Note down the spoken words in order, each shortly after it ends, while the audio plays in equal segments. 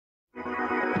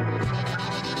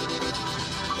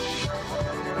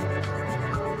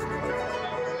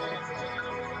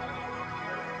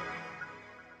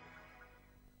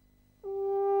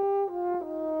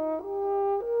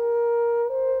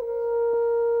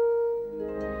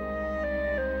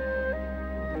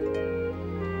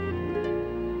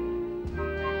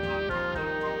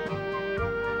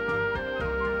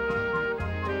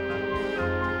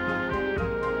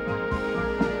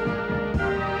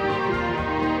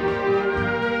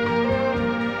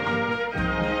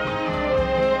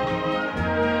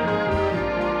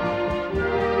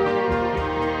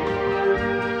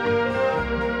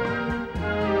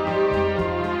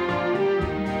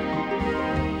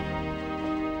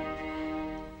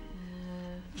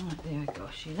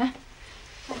Sheila.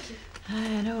 Thank you.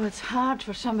 I know it's hard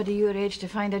for somebody your age to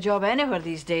find a job anywhere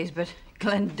these days, but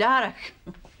Glendarroch.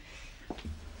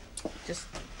 Just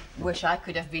wish I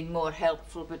could have been more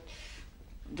helpful, but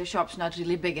the shop's not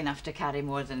really big enough to carry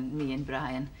more than me and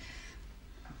Brian.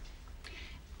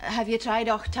 Have you tried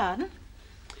Ochtarn?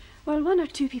 Well, one or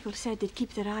two people said they'd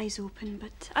keep their eyes open,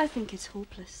 but I think it's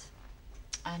hopeless.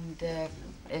 And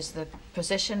is the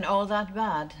position all that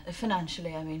bad?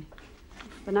 Financially, I mean.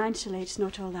 Financially, it's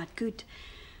not all that good.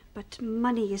 But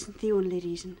money isn't the only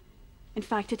reason. In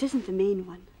fact, it isn't the main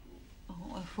one.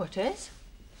 Oh, what is?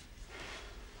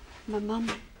 My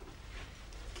mum.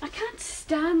 I can't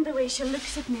stand the way she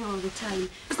looks at me all the time,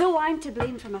 as though I'm to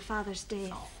blame for my father's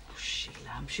death. Oh, Sheila,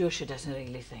 I'm sure she doesn't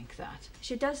really think that.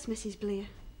 She does, Mrs. Blair.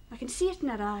 I can see it in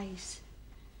her eyes.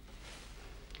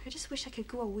 I just wish I could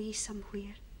go away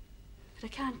somewhere. But I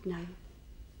can't now.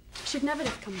 I should never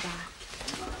have come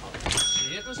back.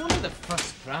 See, it was only the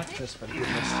first practice, for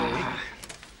goodness sake.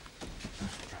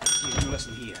 See, you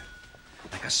listen here.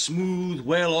 Like a smooth,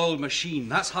 well-oiled machine.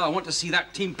 That's how I want to see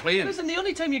that team playing. Listen, the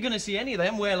only time you're going to see any of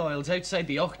them well-oils outside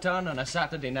the Ochtarn on a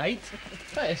Saturday night.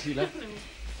 Hi, Sheila.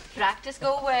 Practice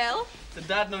go well? Did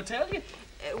Dad no tell you?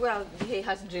 Well, he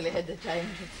hasn't really had the time.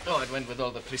 Oh, it went with all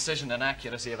the precision and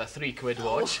accuracy of a £3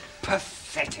 watch.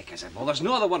 Pathetic, Isabel. There's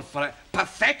no other word for it.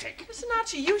 Pathetic. Listen,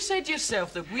 Archie, you said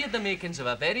yourself that we had the makings of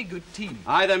a very good team.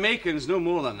 Aye, the makings, no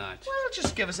more than that. Well,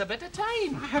 just give us a bit of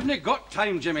time. I haven't got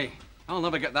time, Jimmy. I'll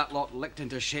never get that lot licked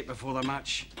into shape before the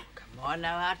match. Come on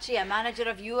now, Archie, a manager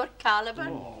of your calibre.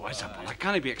 Oh, Isabel, I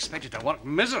can't be expected to work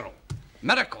miserable.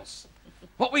 Miracles.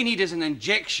 What we need is an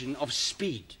injection of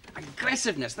speed,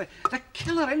 aggressiveness, the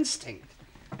killer instinct.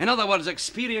 In other words,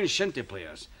 experienced shinty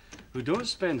players who don't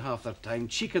spend half their time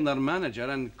cheeking their manager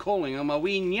and calling him a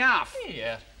wee nyaff.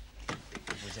 Yeah.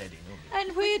 It was Eddie, no?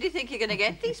 And where do you think you're going to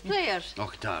get these players?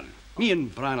 Ochtarn. Me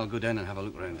and Brian will go down and have a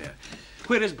look round there.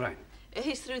 Where is Brian?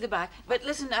 He's through the back. But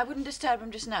listen, I wouldn't disturb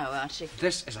him just now, Archie.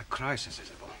 This is a crisis,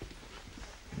 Isabel.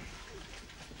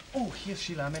 Oh, here,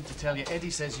 Sheila, I meant to tell you, Eddie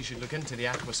says you should look into the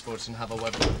aqua sports and have a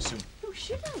word with him soon. Oh,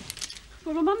 should I?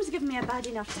 Well, my mum's given me a bad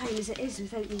enough time as it is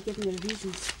without me giving her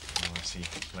reasons. Oh, I see.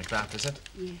 Like that, is it?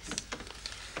 Yes.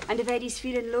 And if Eddie's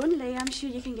feeling lonely, I'm sure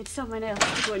you can get someone else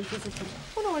to go and visit him.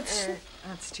 Oh, no, it's...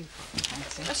 That's too far,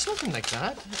 fancy. It's nothing like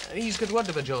that. He's got word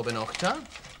of a job in Ochtarn.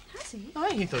 Has he?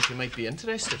 Aye, he thought you might be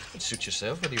interested. It'd suit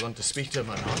yourself whether you want to speak to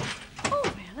him or not. Oh,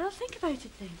 well, I'll think about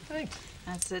it then. Thanks.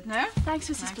 That's it now. Thanks,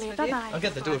 Mrs. Blair. Bye-bye. I'll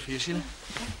get the door for you, Sheila.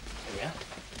 There we are.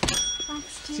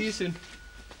 Thanks, Jim. See you soon.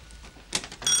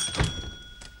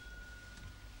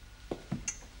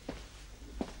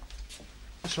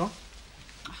 What's wrong?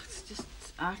 Oh, it's just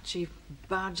Archie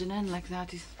barging in like that.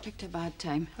 He's picked a bad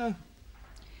time. Oh.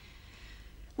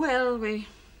 Well, we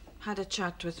had a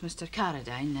chat with Mr.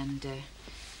 Carradine, and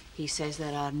he says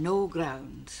there are no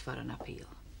grounds for an appeal.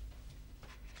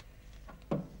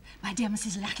 My dear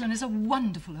Mrs. Lachlan is a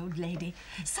wonderful old lady.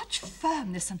 Such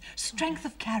firmness and strength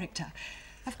of character.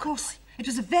 Of course, it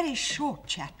was a very short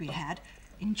chat we had.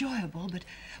 Enjoyable, but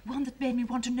one that made me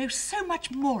want to know so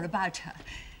much more about her.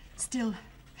 Still,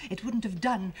 it wouldn't have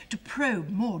done to probe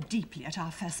more deeply at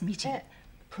our first meeting.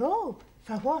 Probe?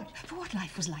 For what? For what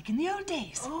life was like in the old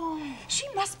days. Oh. She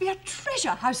must be a treasure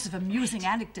house of amusing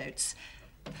anecdotes.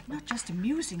 Not just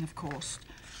amusing, of course.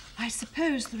 I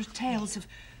suppose there are tales of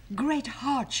great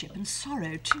hardship and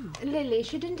sorrow, too. Lily,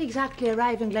 she didn't exactly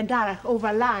arrive in Glendarroch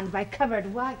over land by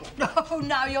covered wagon. Oh,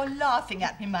 now you're laughing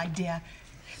at me, my dear.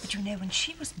 But you know, when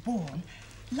she was born,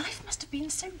 life must have been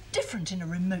so different in a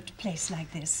remote place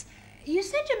like this. You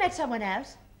said you met someone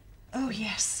else. Oh,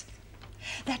 yes.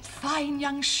 That fine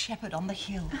young shepherd on the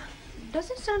hill.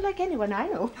 Doesn't sound like anyone I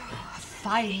know. A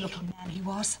fine-looking man he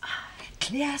was.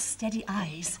 Clear, steady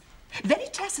eyes. Very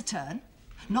taciturn.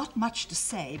 Not much to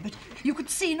say, but you could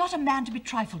see not a man to be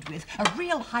trifled with. A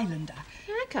real Highlander.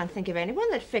 I can't think of anyone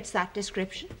that fits that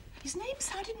description. His name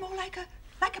sounded more like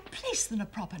a place than a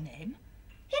proper name.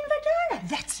 Inverdarra.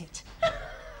 That's it.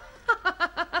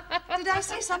 Did I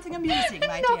say something amusing,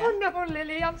 my dear? No,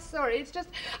 Lily, I'm sorry. It's just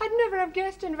I'd never have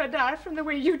guessed Inverdarra from the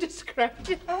way you described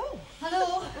it. Oh.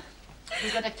 Hello.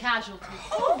 We've got a casualty.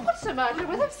 Oh, what's the matter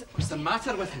with us? What's the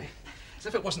matter with me? As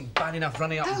if it wasn't bad enough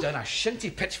running up and down a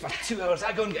shinty pitch for 2 hours,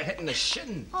 I go and get hit in the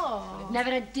shin. Oh.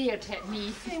 Never a dared hit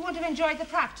me. You wouldn't have enjoyed the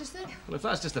practice then? Well, if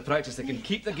that's just the practice, they can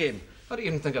keep the game. I don't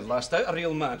even think I'd last out a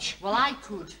real match. Well, I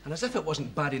could. And as if it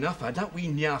wasn't bad enough, I had that wee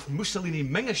nyaff Mussolini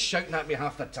Mingus shouting at me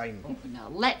half the time. Oh, now,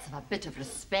 let's have a bit of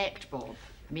respect, Bob.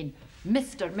 I mean,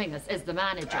 Mr. Mingus is the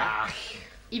manager. Ah.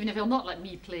 Even if he'll not let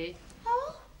me play.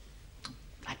 Oh?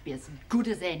 I'd be as good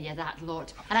as any of that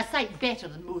lot, and a sight better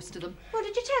than most of them. Oh,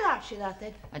 did you tell Archie that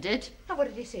then? I did. And what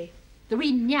did he say? The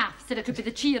wee naff said I could be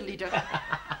the cheerleader.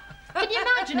 Can you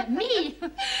imagine it? Me?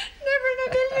 Never in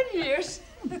a million years.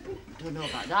 Don't know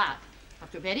about that.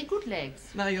 I've got very good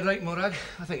legs. No, you're right, Morag.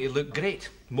 I think you look great.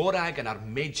 Morag and our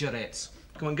majorettes.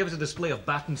 Come on, give us a display of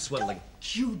baton swirling.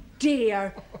 You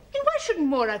dare. And why shouldn't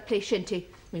Morag play shinty?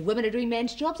 I mean, women are doing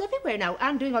men's jobs everywhere now,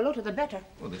 and doing a lot of them better.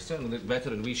 Well, they certainly look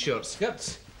better in wee short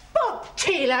skirts. Bob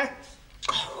Taylor!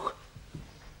 Oh.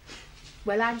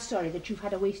 Well, I'm sorry that you've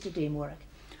had a wasted day, Morag.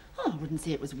 Oh, I wouldn't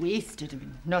say it was wasted. I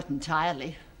mean, not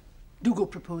entirely. Dougal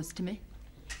proposed to me.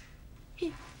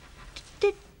 He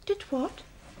did what?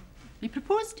 He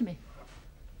proposed to me.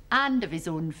 And of his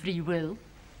own free will.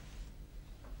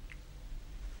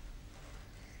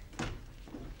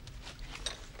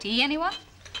 Tea, anyone?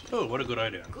 Oh, what a good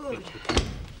idea. Good.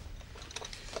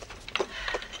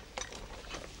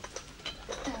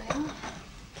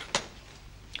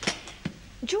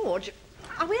 George,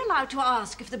 are we allowed to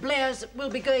ask if the Blairs will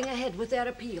be going ahead with their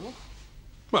appeal?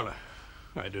 Well,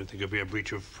 I don't think it'd be a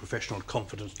breach of professional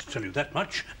confidence to tell you that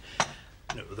much.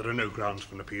 No, there are no grounds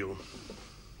for an appeal.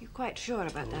 You're quite sure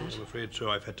about that? I'm afraid so.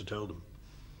 I've had to tell them.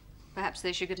 Perhaps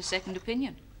they should get a second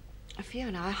opinion.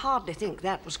 Fiona, I hardly think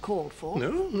that was called for.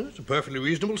 No, it's a perfectly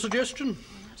reasonable suggestion.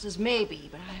 That says maybe,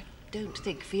 but I don't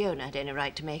think Fiona had any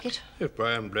right to make it. If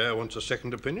Brian Blair wants a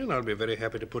second opinion, I'll be very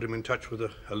happy to put him in touch with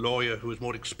a lawyer who is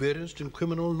more experienced in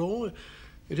criminal law.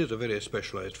 It is a very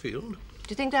specialised field. Do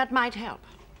you think that might help?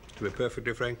 To be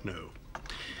perfectly frank, no.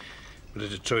 But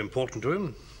it is so important to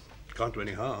him, it can't do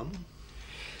any harm.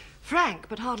 Frank,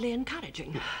 but hardly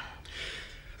encouraging.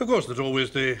 Of course, there's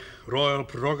always the royal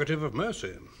prerogative of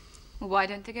mercy. Well, why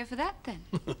don't they go for that, then?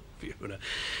 Fiona,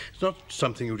 it's not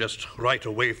something you just write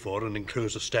away for and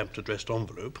enclose a stamped addressed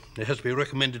envelope. It has to be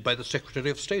recommended by the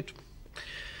Secretary of State.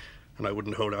 And I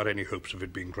wouldn't hold out any hopes of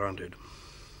it being granted.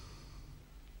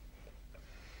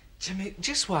 Jimmy,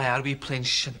 just why are we playing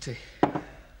shinty?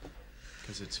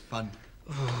 Because it's fun.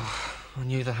 Oh, I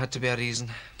knew there had to be a reason.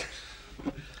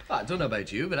 I don't know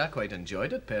about you, but I quite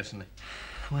enjoyed it, personally.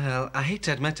 Well, I hate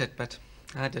to admit it, but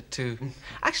I did too.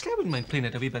 Actually, I wouldn't mind playing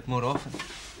it a wee bit more often.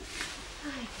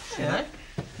 Hi. Yeah.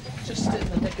 Just in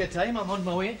the nick of time, I'm on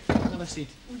my way. Have a seat.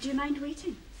 Would you mind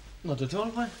waiting? Not at all,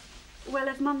 why? Well,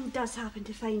 if Mum does happen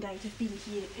to find out I've been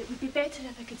here, it would be better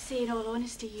if I could say in all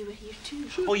honesty you were here too.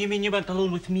 Oh, you mean you went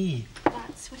alone with me?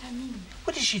 That's what I mean.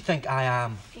 What does she think I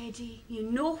am? Eddie, you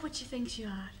know what she thinks you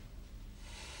are.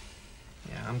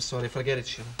 Yeah, I'm sorry. Forget it,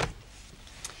 Sheila.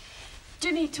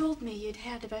 Jimmy told me you'd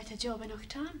heard about a job in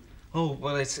Octan. Oh,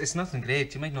 well, it's nothing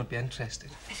great. You might not be interested.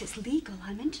 If it's legal,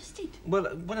 I'm interested. Well,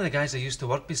 one of the guys I used to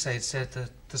work beside said that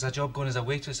there's a job going as a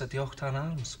waitress at the Octan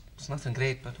Arms. It's nothing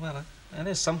great, but, well, it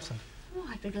is something. Oh,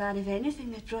 I'd be glad of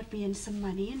anything that brought me in some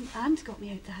money and got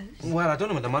me out the house. Well, I don't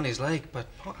know what the money's like, but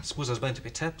I suppose there's bound to be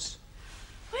tips.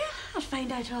 Well, I'll find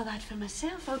out all that for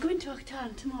myself. I'll go into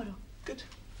Octan tomorrow. Good.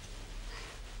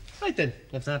 Right then,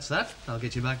 if that's that, I'll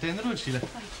get you back down the road, Sheila.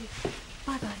 Thank you.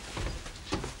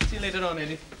 Bye-bye. See you later on,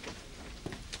 Eddie.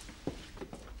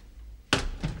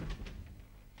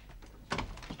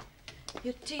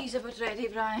 Your tea's about ready,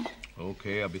 Brian.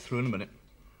 OK, I'll be through in a minute.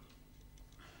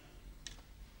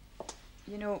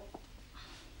 You know,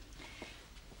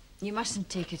 you mustn't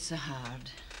take it so hard.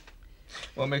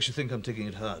 What makes you think I'm taking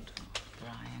it hard?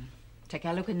 Brian, take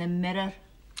a look in the mirror.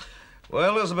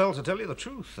 Well, Isabel, to tell you the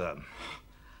truth,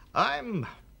 I'm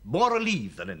more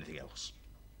relieved than anything else.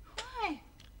 Why?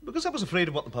 Because I was afraid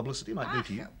of what the publicity might do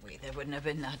to you. Wait, there wouldn't have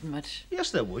been that much. Yes,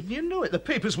 there would, and you know it. The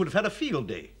papers would have had a field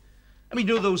day. I mean,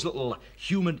 you know those little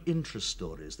human interest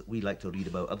stories that we like to read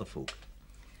about other folk?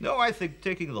 No, I think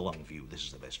taking the long view, this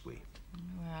is the best way.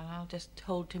 Well, I'll just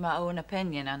hold to my own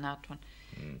opinion on that one.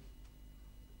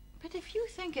 But if you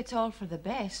think it's all for the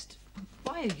best,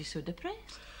 why are you so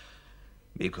depressed?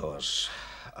 Because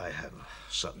I have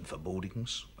certain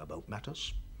forebodings about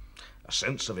matters. A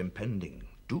sense of impending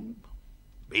doom,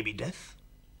 maybe death.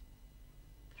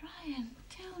 Brian,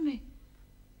 tell me.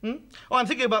 Oh, I'm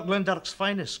thinking about Glendarroch's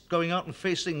finest, going out and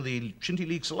facing the Shinty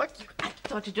League Select. I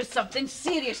thought it was something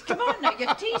serious. Come on now,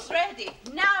 your tea's ready.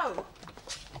 Now!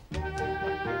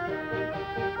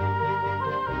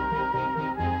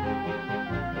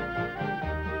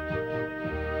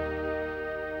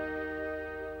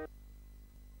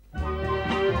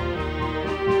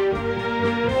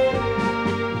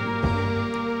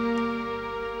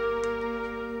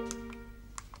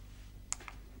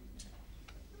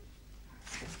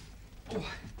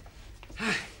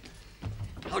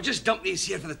 I'll just dump these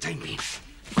here for the time being.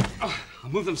 Oh, I'll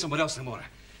move them somewhere else tomorrow.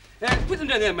 Put them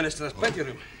down there, Minister. There's plenty of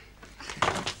room.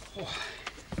 Oh.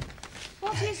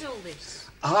 What is all this?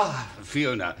 Ah,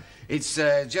 Fiona, it's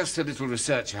just a little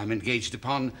research I'm engaged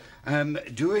upon.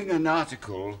 Doing an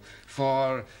article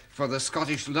for the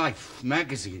Scottish Life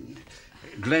magazine.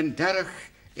 Glendarroch,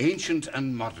 Ancient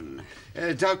and Modern.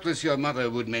 Doubtless your mother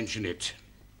would mention it.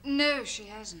 No, she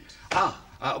hasn't.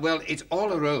 Well, it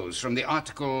all arose from the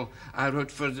article I wrote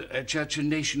for Church and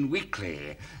Nation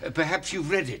Weekly. Perhaps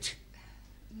you've read it.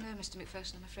 No, Mr.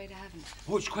 McPherson, I'm afraid I haven't.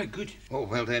 Oh, it's quite good. Oh,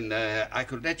 well, then I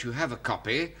could let you have a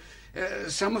copy.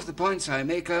 Some of the points I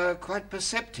make are quite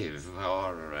perceptive,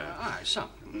 or... some.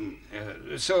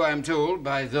 So I'm told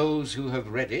by those who have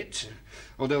read it,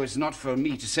 although it's not for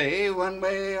me to say one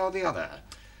way or the other.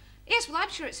 Yes, well, I'm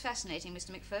sure it's fascinating,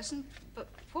 Mr. McPherson, but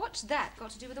what's that got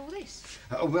to do with all this?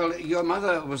 Well, your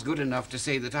mother was good enough to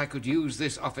say that I could use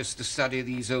this office to study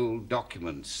these old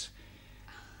documents.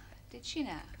 Did she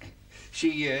now?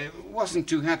 She wasn't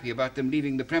too happy about them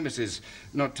leaving the premises,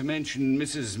 not to mention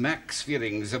Mrs. Mack's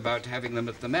feelings about having them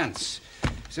at the manse.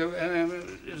 So,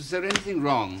 is there anything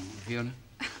wrong, Fiona?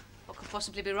 What could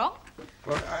possibly be wrong?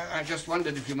 Well, I just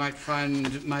wondered if you might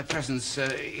find my presence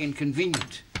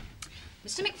inconvenient.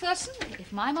 Mr. McPherson,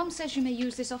 if my mum says you may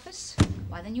use this office,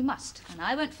 why then you must, and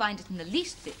I won't find it in the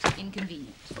least bit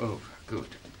inconvenient. Oh, good.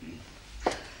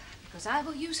 Because I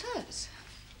will use hers.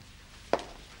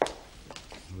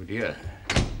 Oh, dear.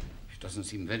 She doesn't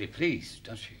seem very pleased,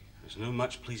 does she? There's no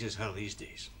much pleases her these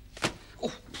days.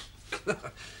 Oh,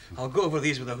 I'll go over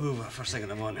these with a hoover first thing in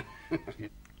the morning.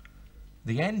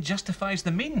 The end justifies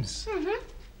the means. Mm-hmm.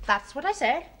 That's what I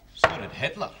said. So did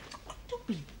Hitler. Don't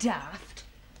be daft.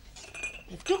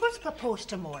 If Douglas proposed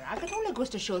to Morag, it only goes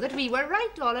to show that we were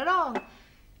right all along.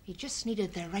 He just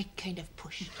needed the right kind of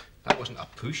push. That wasn't a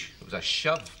push, it was a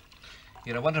shove.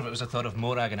 Here, I wonder if it was the thought of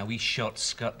Morag in a wee short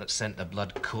skirt that sent the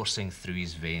blood coursing through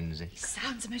his veins. He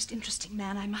sounds a most interesting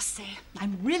man, I must say.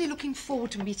 I'm really looking forward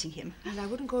to meeting him. And I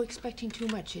wouldn't go expecting too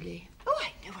much, Ellie. Oh,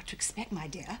 I know what to expect, my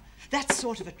dear. That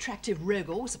sort of attractive rogue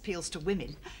always appeals to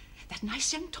women. That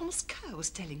nice young Thomas Kerr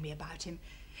was telling me about him.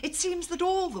 It seems that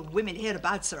all the women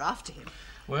hereabouts are after him.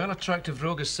 Well, attractive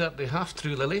rogue is certainly half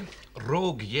true, Lily.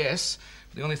 Rogue, yes.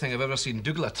 The only thing I've ever seen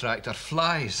Dougal attract are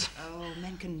flies. Oh,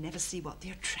 men can never see what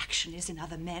the attraction is in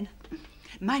other men.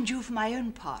 Mind you, for my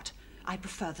own part, I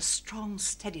prefer the strong,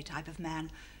 steady type of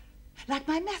man. Like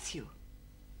my Matthew.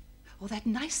 Or that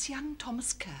nice young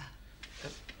Thomas Kerr.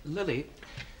 Lily,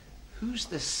 who's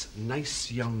this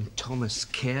nice young Thomas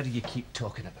Kerr you keep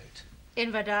talking about?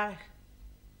 Inverdarch.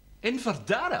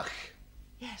 Inverdarch?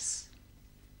 Yes.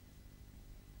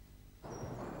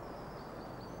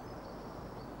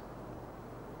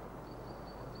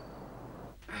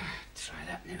 Try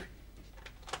that now.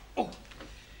 Oh,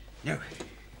 no.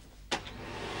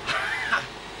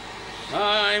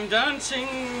 I'm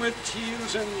dancing with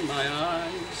tears in my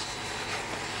eyes,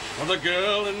 for the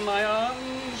girl in my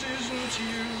arms isn't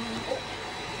you.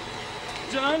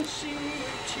 Dancing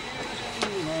with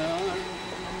tears in my eyes,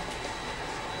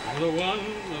 for the one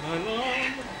that I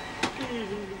love.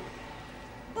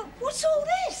 But what's all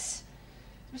this?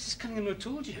 Mrs. Cunningham, I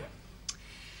told you.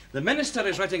 The minister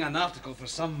is writing an article for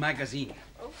some magazine,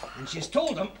 and she's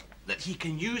told him that he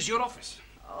can use your office.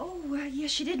 Oh, yes,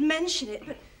 she did mention it,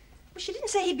 but she didn't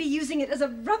say he'd be using it as a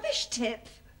rubbish tip.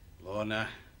 Lorna,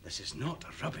 this is not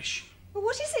rubbish. Well,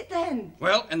 what is it then?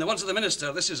 Well, in the words of the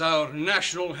minister, this is our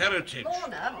national heritage.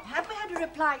 Lorna, have we had a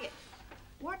reply yet?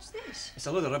 What's this? It's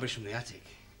a load of rubbish from the attic.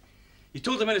 He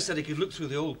told the minister he could look through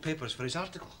the old papers for his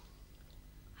article.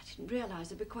 I didn't realise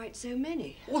there'd be quite so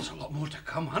many. Oh, there's a lot more to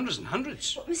come, hundreds and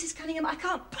hundreds. Well, Mrs. Cunningham, I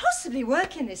can't possibly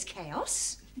work in this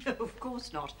chaos. No, of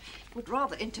course not. It would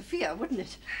rather interfere, wouldn't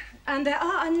it? And there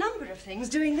are a number of things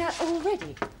doing that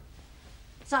already.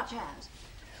 Such as?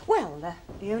 Well,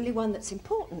 the only one that's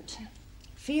important.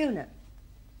 Fiona.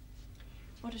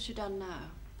 What has she done now?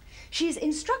 She's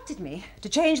instructed me to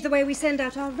change the way we send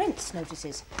out our rents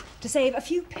notices, to save a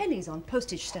few pennies on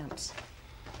postage stamps.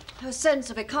 Her sense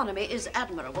of economy is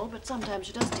admirable, but sometimes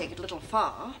she does take it a little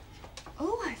far.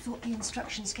 Oh, I thought the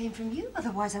instructions came from you.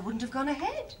 Otherwise, I wouldn't have gone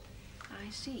ahead. I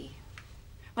see.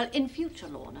 Well, in future,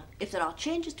 Lorna, if there are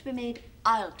changes to be made,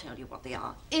 I'll tell you what they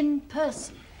are, in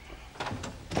person.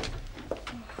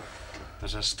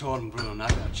 There's a storm brewing. I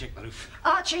better check the roof.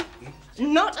 Archie,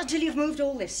 not until you've moved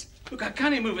all this. Look, I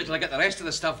can't move it till I get the rest of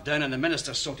the stuff down and the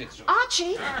minister sorted through.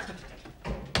 Archie!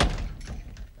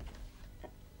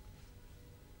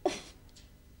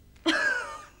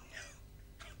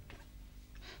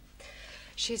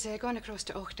 She's gone across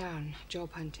to Ochtarn,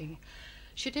 job hunting.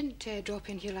 She didn't drop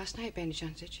in here last night, by any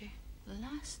chance, did she?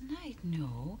 Last night?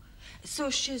 No.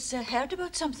 So she's heard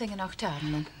about something in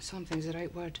Ochtarn, then? Something's the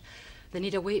right word. They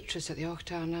need a waitress at the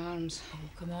Ochtarn Arms. Oh,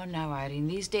 come on now, Irene.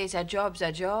 These days, a job's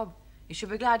a job. You should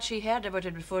be glad she heard about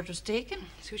it before it was taken.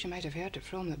 It's who she might have heard it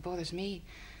from that bothers me.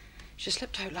 She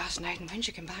slipped out last night, and when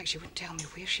she came back, she wouldn't tell me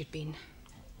where she'd been.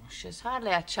 She's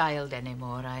hardly a child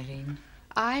anymore, Irene.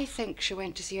 I think she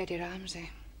went to see Eddie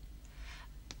Ramsay.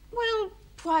 Well,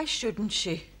 why shouldn't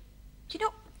she? You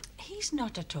know, he's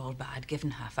not at all bad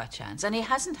given half a chance, and he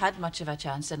hasn't had much of a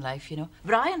chance in life, you know.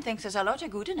 Brian thinks there's a lot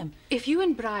of good in him. If you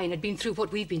and Brian had been through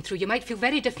what we've been through, you might feel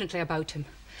very differently about him.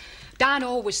 Dan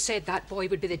always said that boy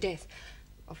would be the death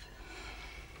of...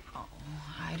 Oh,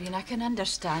 Irene, I can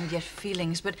understand your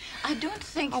feelings, but I don't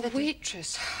think a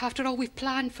waitress. After all we've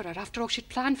planned for her, after all she'd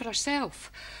planned for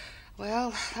herself.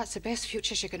 Well, that's the best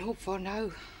future she can hope for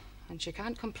now. And she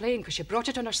can't complain because she brought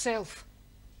it on herself.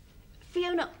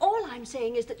 Fiona, all I'm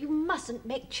saying is that you mustn't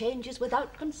make changes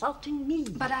without consulting me.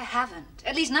 But I haven't.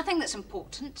 At least nothing that's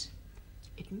important.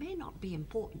 It may not be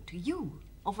important to you,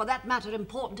 or for that matter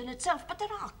important in itself, but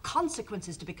there are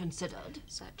consequences to be considered.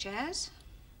 Such as?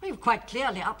 Well, you've quite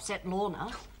clearly upset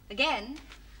Lorna. Again?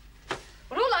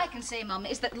 Well, all I can say, Mum,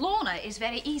 is that Lorna is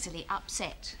very easily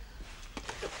upset.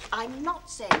 I'm not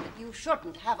saying that you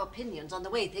shouldn't have opinions on the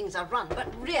way things are run, but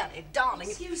really, darling...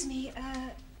 Excuse me,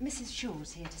 Mrs.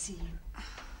 Shaw's here to see you.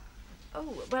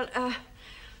 Oh, well,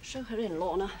 show her in,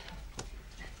 Lorna.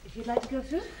 If you'd like to go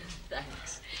through.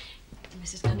 Thanks.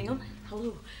 Mrs. Cunningham,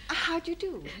 hello. How do you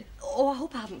do? Oh, I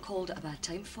hope I haven't called at a bad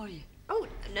time for you. Oh,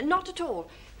 not at all.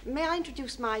 May I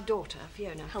introduce my daughter,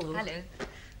 Fiona? Hello. Hello.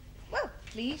 Well,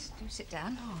 please, do sit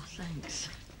down. Oh, thanks.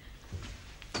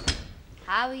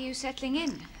 How are you settling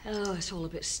in? Oh, it's all a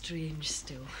bit strange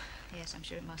still. Yes, I'm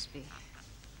sure it must be.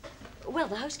 Well,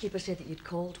 the housekeeper said that you'd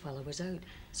called while I was out,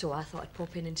 so I thought I'd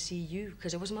pop in and see you,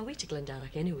 because I was on my way to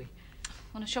Glendarroch anyway.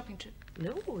 On a shopping trip?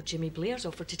 No, Jimmy Blair's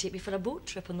offered to take me for a boat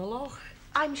trip on the Loch.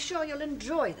 I'm sure you'll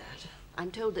enjoy that.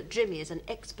 I'm told that Jimmy is an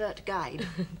expert guide.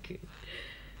 Good.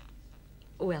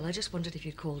 Well, I just wondered if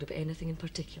you'd called about anything in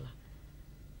particular.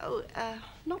 Oh,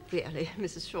 not really,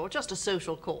 Mrs. Shaw. Just a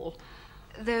social call.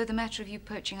 Though the matter of you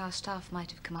poaching our staff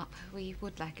might have come up, we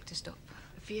would like it to stop.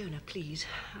 Fiona, please.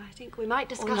 I think we might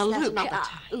discuss now that look, another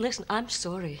time. Listen, I'm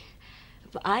sorry,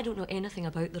 but I don't know anything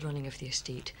about the running of the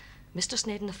estate. Mr.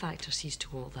 Snedden, the factor, sees to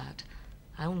all that.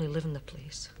 I only live in the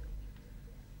place.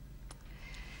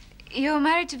 You're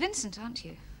married to Vincent, aren't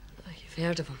you? Oh, you've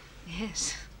heard of him?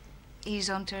 Yes. He's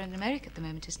on tour in America at the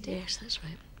moment, isn't he? Yes, that's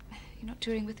right. You're not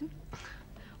touring with him?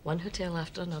 One hotel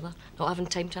after another, not having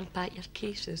time to unpack your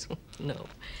cases. No,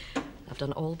 I've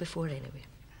done it all before anyway.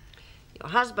 Your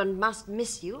husband must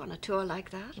miss you on a tour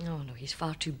like that. No, he's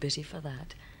far too busy for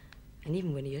that. And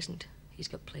even when he isn't, he's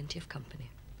got plenty of company.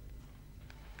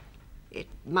 It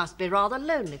must be rather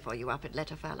lonely for you up at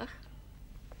Letterfalloch.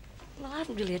 Well, I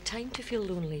haven't really had time to feel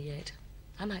lonely yet.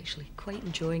 I'm actually quite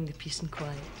enjoying the peace and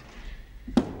quiet.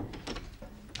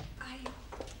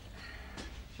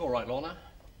 All right, Lorna.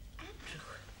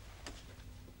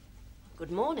 Good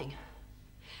morning.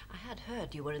 I had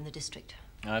heard you were in the district.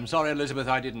 I'm sorry, Elizabeth,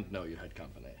 I didn't know you had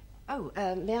company. Oh,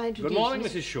 may I introduce... Good morning,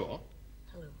 Mrs. Shaw.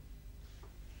 Hello.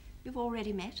 You've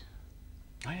already met?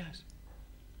 Oh, yes.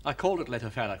 I called at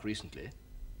Letterfalloch recently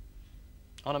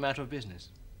on a matter of business.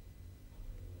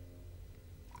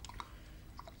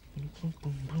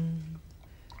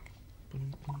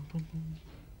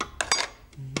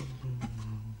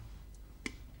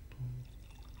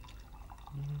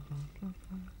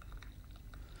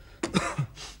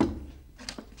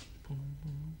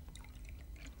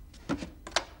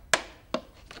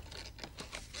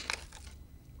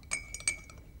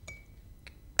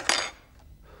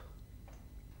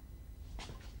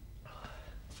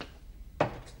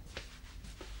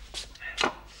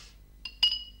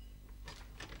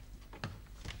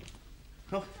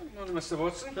 Oh. Morning, Mr.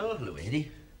 Watson. Oh, hello,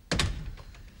 Eddie.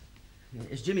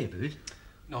 Is Jimmy about?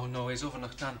 No, he's over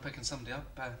Loch Ness picking somebody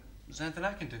up. Is there anything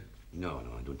I can do? No,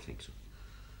 I don't think so.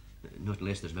 Not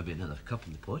unless there's maybe another cup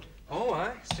in the pot. Oh,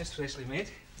 aye. It's just freshly made.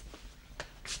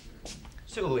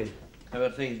 So, how are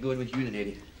things going with you and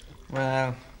Eddie?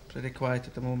 Well, pretty quiet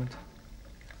at the moment.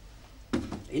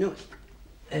 You know,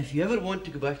 if you ever want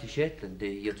to go back to Shetland,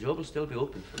 your job will still be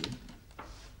open for you.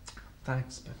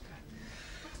 Thanks, but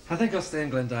I think I'll stay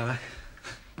in Glendarroch.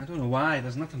 I don't know why.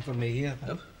 There's nothing for me here.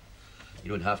 No,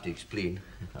 you don't have to explain.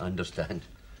 I understand.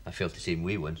 I felt the same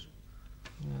way once.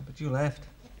 Yeah, but you left.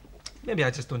 Maybe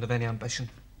I just don't have any ambition.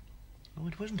 Oh,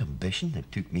 it wasn't ambition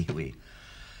that took me away.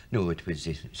 No, it was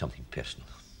something personal.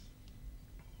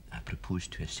 I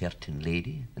proposed to a certain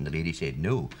lady, and the lady said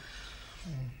no.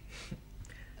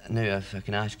 Now, if I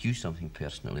can ask you something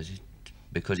personal, is it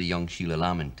because of young Sheila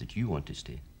Lamont that you want to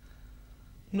stay?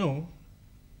 No.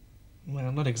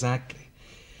 Well, not exactly.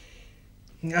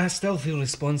 I still feel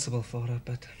responsible for her,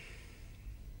 but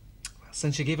well,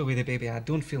 since she gave away the baby, I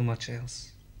don't feel much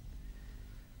else.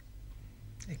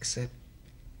 Except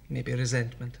maybe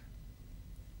resentment.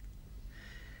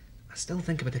 I still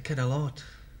think about the kid a lot.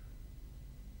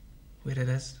 Where it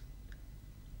is.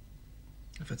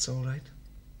 If it's all right.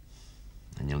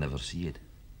 And you'll never see it.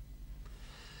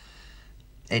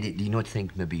 Eddie, do you not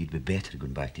think maybe you'd be better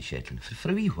going back to Shetland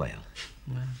for a wee while?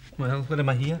 Well, where am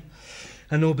I here?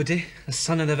 A nobody, a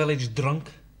son of the village drunk.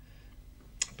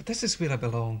 But this is where I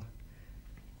belong.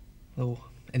 Though,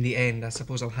 in the end, I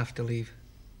suppose I'll have to leave.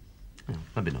 Well,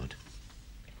 maybe not.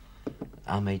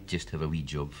 I might just have a wee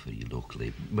job for you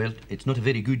locally. Well, it's not a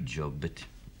very good job, but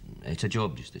it's a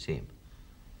job just the same.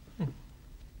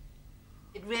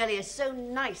 It really is so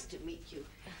nice to meet you.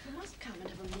 You must come and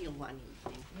have a meal one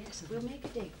evening. Yes, we'll make a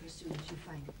date for as soon as you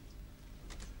find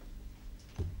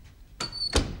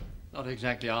it. Not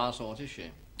exactly our sort, is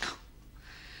she?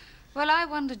 Well, I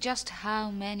wonder just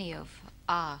how many of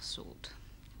our sort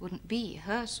wouldn't be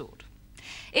her sort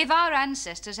if our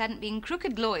ancestors hadn't been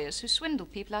crooked lawyers who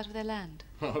swindled people out of their land.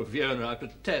 Oh, Fiona, I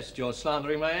protest you're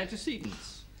slandering my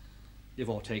antecedents. Give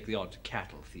or take the odd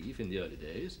cattle thief in the early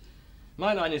days.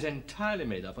 My line is entirely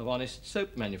made up of honest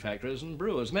soap manufacturers and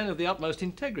brewers, men of the utmost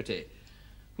integrity,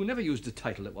 who never used a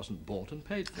title that wasn't bought and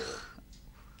paid for.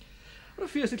 What a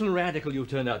fierce little radical you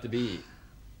turned out to be.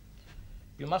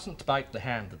 You mustn't bite the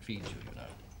hand that feeds you, you know.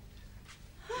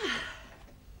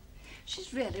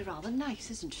 She's really rather nice,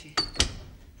 isn't she?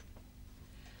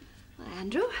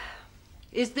 Andrew,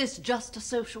 is this just a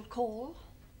social call?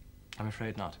 I'm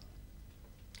afraid not.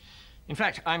 In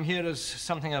fact, I'm here as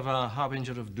something of a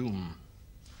harbinger of doom.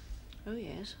 Oh,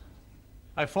 yes.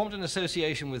 I've formed an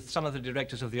association with some of the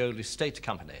directors of the old estate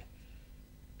company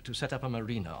to set up a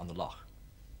marina on the Loch.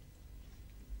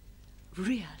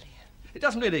 Really? It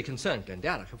doesn't really concern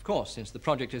Glendarroch, of course, since the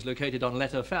project is located on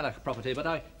Letterfalloch property, but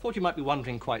I thought you might be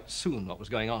wondering quite soon what was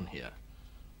going on here.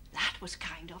 That was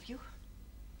kind of you.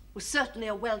 It was certainly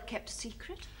a well-kept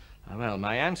secret. Well,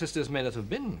 my ancestors may not have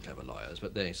been clever lawyers,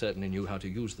 but they certainly knew how to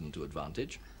use them to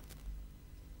advantage.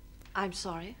 I'm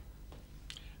sorry.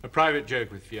 A private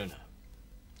joke with Fiona.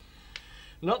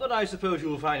 Not that I suppose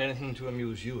you'll find anything to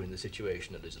amuse you in the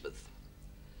situation, Elizabeth.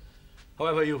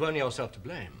 However, you've only yourself to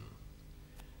blame.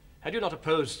 Had you not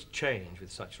opposed change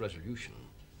with such resolution,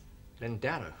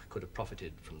 Glendarroch could have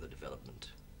profited from the development,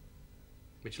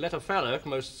 which Letterfalloch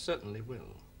most certainly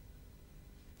will.